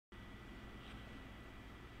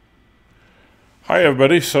Hi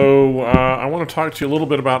everybody, so I want to talk to you a little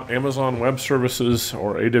bit about Amazon Web Services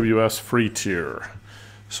or AWS Free Tier.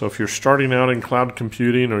 So if you're starting out in cloud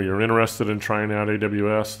computing or you're interested in trying out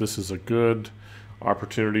AWS, this is a good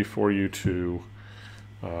opportunity for you to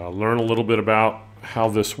learn a little bit about how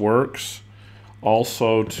this works.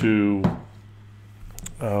 Also to,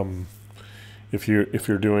 if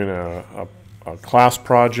you're doing a class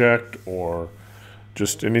project or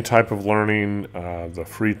just any type of learning, the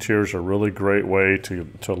free tiers are a really great way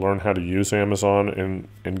to learn how to use Amazon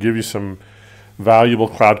and give you some valuable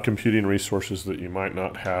cloud computing resources that you might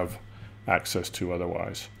not have access to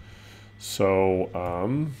otherwise.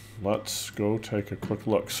 So let's go take a quick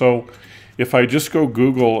look. So if I just go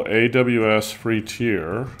Google AWS Free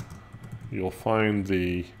Tier, you'll find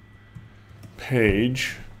the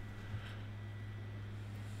page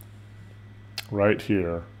right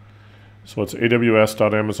here. So it's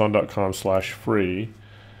aws.amazon.com/free.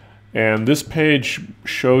 And this page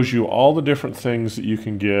shows you all the different things that you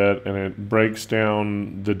can get, and it breaks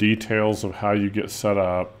down the details of how you get set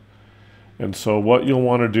up. And so what you'll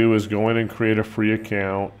want to do is go in and create a free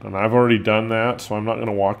account. And I've already done that, so I'm not going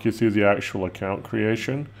to walk you through the actual account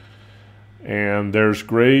creation. And there's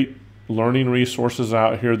great learning resources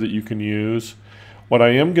out here that you can use. What I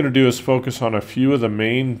am going to do is focus on a few of the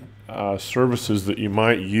main services that you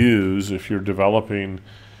might use if you're developing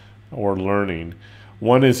or learning.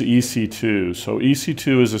 One is EC2. So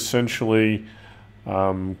EC2 is essentially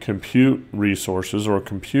compute resources or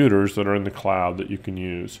computers that are in the cloud that you can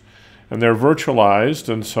use. And they're virtualized,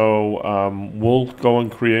 and so we'll go and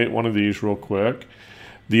create one of these real quick.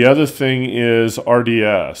 The other thing is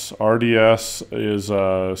RDS. RDS is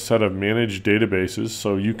a set of managed databases,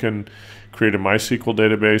 so you can create a MySQL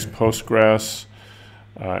database, Postgres,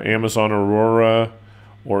 Amazon Aurora,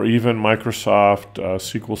 or even Microsoft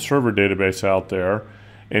SQL Server database out there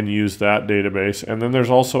and use that database. And then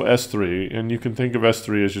there's also S3, and you can think of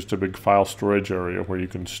S3 as just a big file storage area where you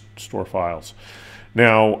can store files.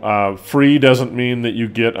 Now, free doesn't mean that you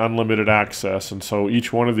get unlimited access, and so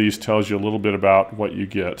each one of these tells you a little bit about what you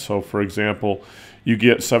get. So for example, you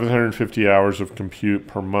get 750 hours of compute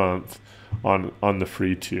per month on the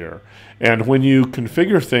free tier. And when you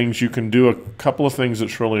configure things, you can do a couple of things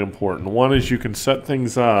that's really important. One is you can set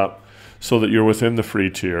things up so that you're within the free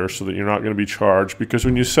tier, so that you're not going to be charged, because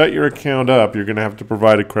when you set your account up, you're going to have to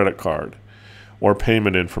provide a credit card or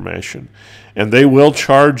payment information. And they will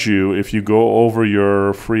charge you if you go over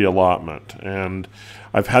your free allotment. And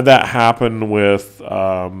I've had that happen with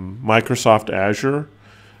Microsoft Azure.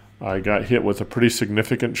 I got hit with a pretty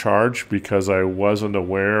significant charge because I wasn't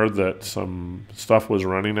aware that some stuff was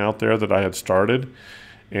running out there that I had started.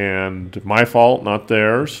 And my fault, not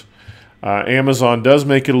theirs. Amazon does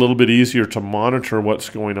make it a little bit easier to monitor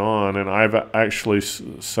what's going on, and I've actually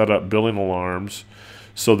set up billing alarms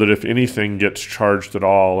so that if anything gets charged at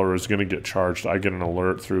all or is going to get charged, I get an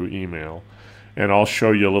alert through email. And I'll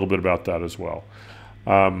show you a little bit about that as well.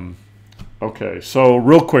 Okay, so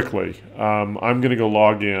real quickly, I'm going to go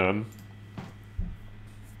log in.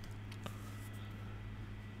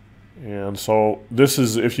 And so this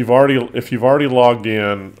is if you've already logged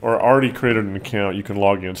in or already created an account, you can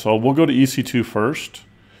log in. So we'll go to EC2 first.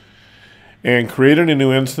 And creating a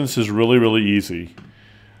new instance is really, really easy.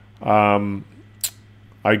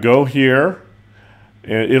 I go here,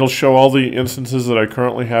 and it'll show all the instances that I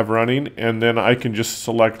currently have running, and then I can just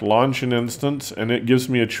select launch an instance, and it gives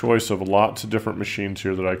me a choice of lots of different machines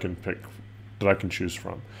here that I can pick, that I can choose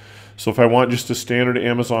from. So if I want just a standard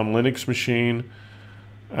Amazon Linux machine,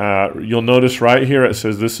 you'll notice right here it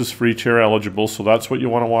says this is free tier eligible, so that's what you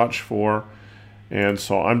want to watch for. And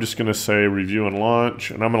so I'm just going to say review and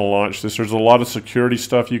launch, and I'm going to launch this. There's a lot of security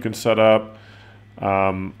stuff you can set up.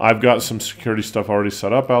 I've got some security stuff already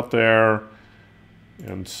set up out there,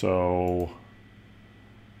 and so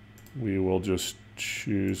we will just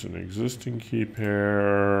choose an existing key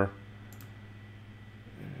pair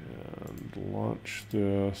and launch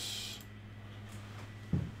this.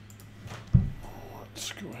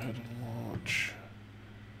 Let's go ahead and launch.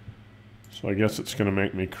 So I guess it's going to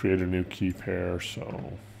make me create a new key pair,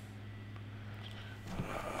 so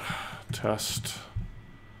test.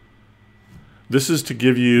 This is to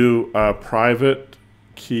give you private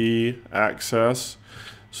key access.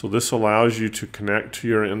 So this allows you to connect to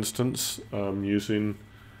your instance using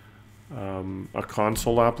a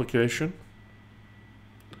console application.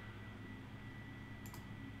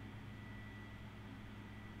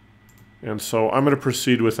 And so I'm going to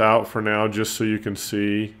proceed without for now, just so you can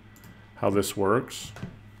see how this works.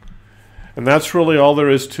 And that's really all there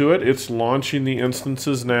is to it. It's launching the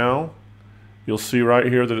instances now. You'll see right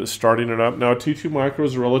here that it's starting it up. Now, a T2 Micro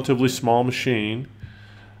is a relatively small machine,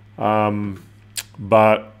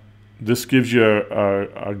 but this gives you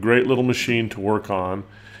a great little machine to work on.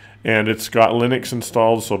 And it's got Linux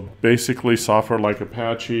installed, so basically software like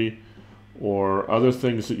Apache or other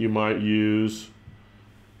things that you might use,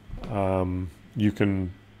 you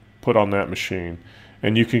can put on that machine.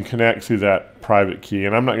 And you can connect through that private key.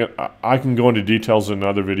 And I can go into details in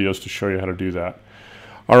other videos to show you how to do that.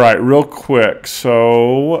 All right, real quick.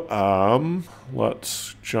 So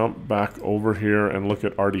let's jump back over here and look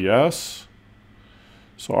at RDS.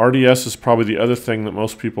 So RDS is probably the other thing that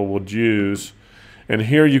most people would use. And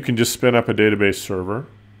here you can just spin up a database server.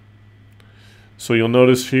 So you'll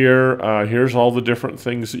notice here, here's all the different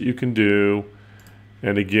things that you can do.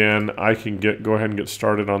 And again, I can go ahead and get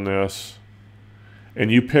started on this. And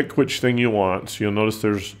you pick which thing you want. So you'll notice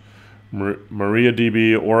there's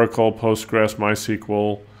MariaDB, Oracle, Postgres,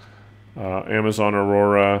 MySQL, Amazon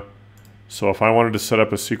Aurora. So if I wanted to set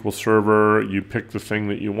up a SQL server, you pick the thing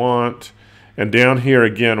that you want. And down here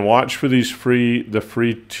again, watch for these the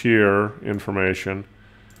free tier information,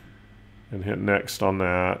 and hit next on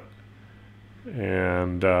that.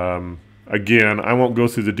 And again, I won't go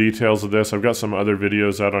through the details of this. I've got some other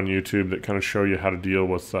videos out on YouTube that kind of show you how to deal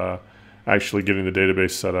with actually getting the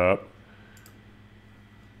database set up.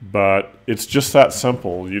 But it's just that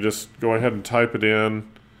simple. You just go ahead and type it in.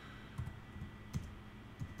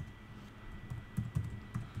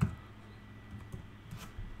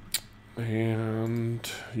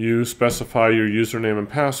 And you specify your username and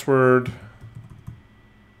password.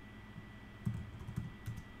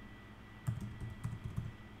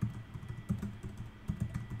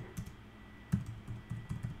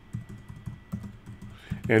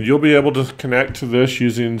 And you'll be able to connect to this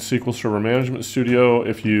using SQL Server Management Studio.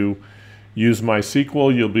 If you use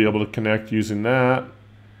MySQL, you'll be able to connect using that.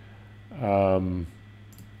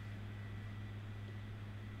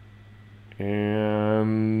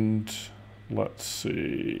 And let's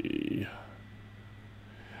see.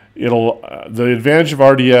 The advantage of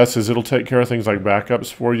RDS is it'll take care of things like backups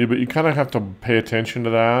for you, but you kind of have to pay attention to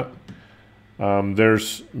that.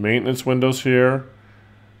 There's maintenance windows here.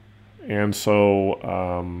 And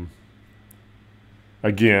so,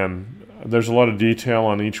 again, there's a lot of detail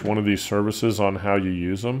on each one of these services on how you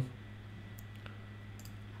use them.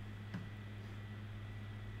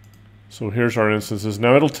 So here's our instances.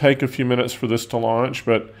 Now it'll take a few minutes for this to launch,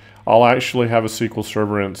 but I'll actually have a SQL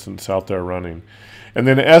Server instance out there running. And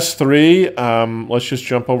then S3, let's just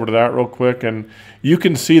jump over to that real quick. And you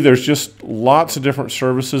can see there's just lots of different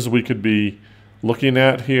services we could be looking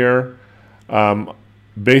at here.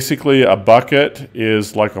 Basically, a bucket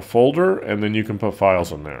is like a folder, and then you can put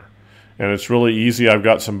files in there. And it's really easy. I've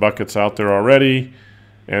got some buckets out there already.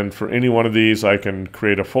 And for any one of these, I can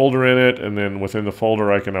create a folder in it, and then within the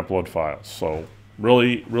folder, I can upload files. So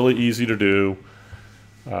really, really easy to do.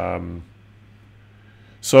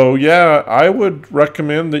 So yeah, I would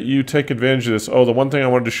recommend that you take advantage of this. Oh, the one thing I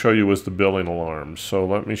wanted to show you was the billing alarms. So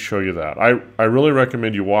let me show you that. I really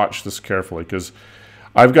recommend you watch this carefully, because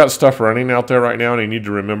I've got stuff running out there right now, and I need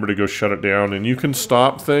to remember to go shut it down. And you can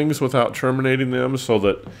stop things without terminating them, so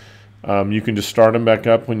that you can just start them back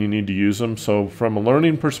up when you need to use them. So from a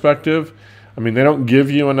learning perspective, I mean, they don't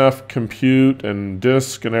give you enough compute and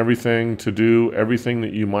disk and everything to do everything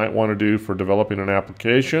that you might want to do for developing an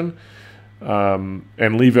application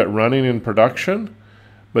and leave it running in production.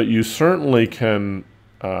 But you certainly can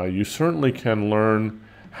learn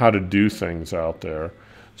how to do things out there.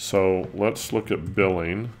 So let's look at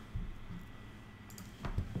billing.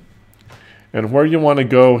 And where you want to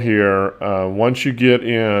go here, once you get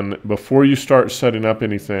in, before you start setting up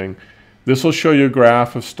anything, this will show you a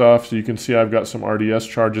graph of stuff. So you can see I've got some RDS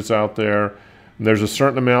charges out there. And there's a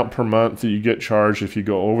certain amount per month that you get charged. If you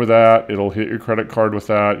go over that, it'll hit your credit card with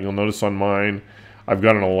that. You'll notice on mine, I've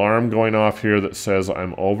got an alarm going off here that says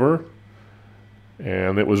I'm over.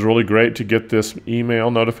 And it was really great to get this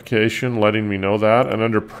email notification letting me know that. And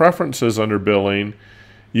under preferences under billing,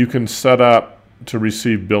 you can set up to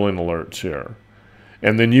receive billing alerts here.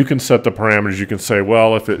 And then you can set the parameters. You can say,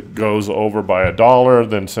 well, if it goes over by $1,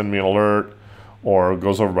 then send me an alert, or it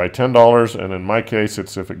goes over by $10. And in my case,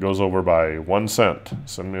 it's if it goes over by 1 cent,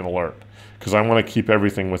 send me an alert, because I want to keep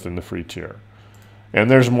everything within the free tier. And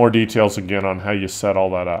there's more details again on how you set all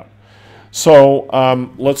that up. So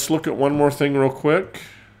let's look at one more thing real quick.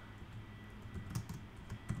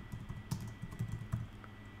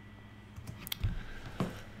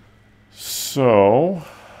 So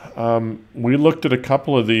we looked at a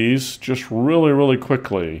couple of these just really, really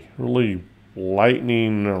quickly, really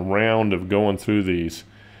lightning round of going through these.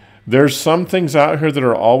 There's some things out here that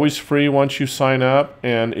are always free once you sign up,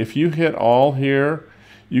 and if you hit all here,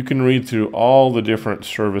 you can read through all the different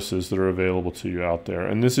services that are available to you out there.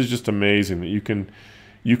 And this is just amazing that you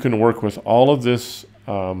can work with all of this.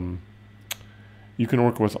 You can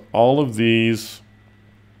work with all of these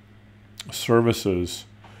services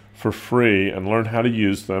for free and learn how to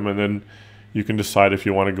use them, and then you can decide if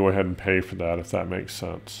you want to go ahead and pay for that, if that makes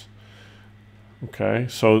sense. Okay,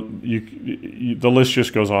 so the list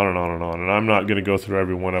just goes on and on and on, and I'm not going to go through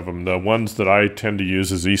every one of them. The ones that I tend to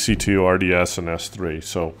use is EC2, RDS, and S3.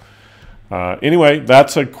 So anyway,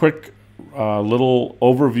 that's a quick little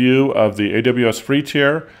overview of the AWS Free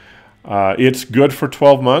Tier. It's good for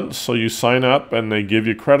 12 months, so you sign up and they give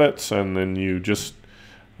you credits, and then you just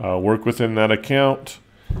work within that account.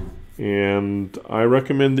 And I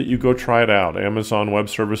recommend that you go try it out. Amazon Web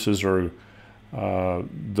Services are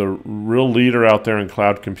the real leader out there in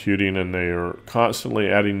cloud computing, and they are constantly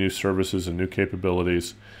adding new services and new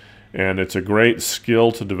capabilities. And it's a great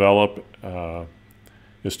skill to develop,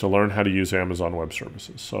 is to learn how to use Amazon Web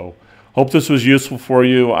Services. So hope this was useful for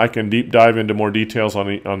you. I can deep dive into more details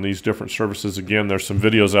on these different services. Again, there's some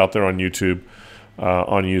videos out there on YouTube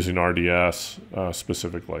on using RDS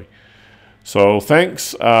specifically. So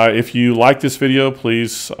thanks. If you like this video,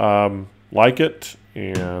 please like it,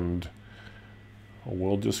 and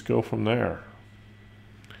we'll just go from there.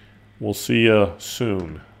 We'll see you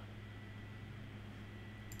soon.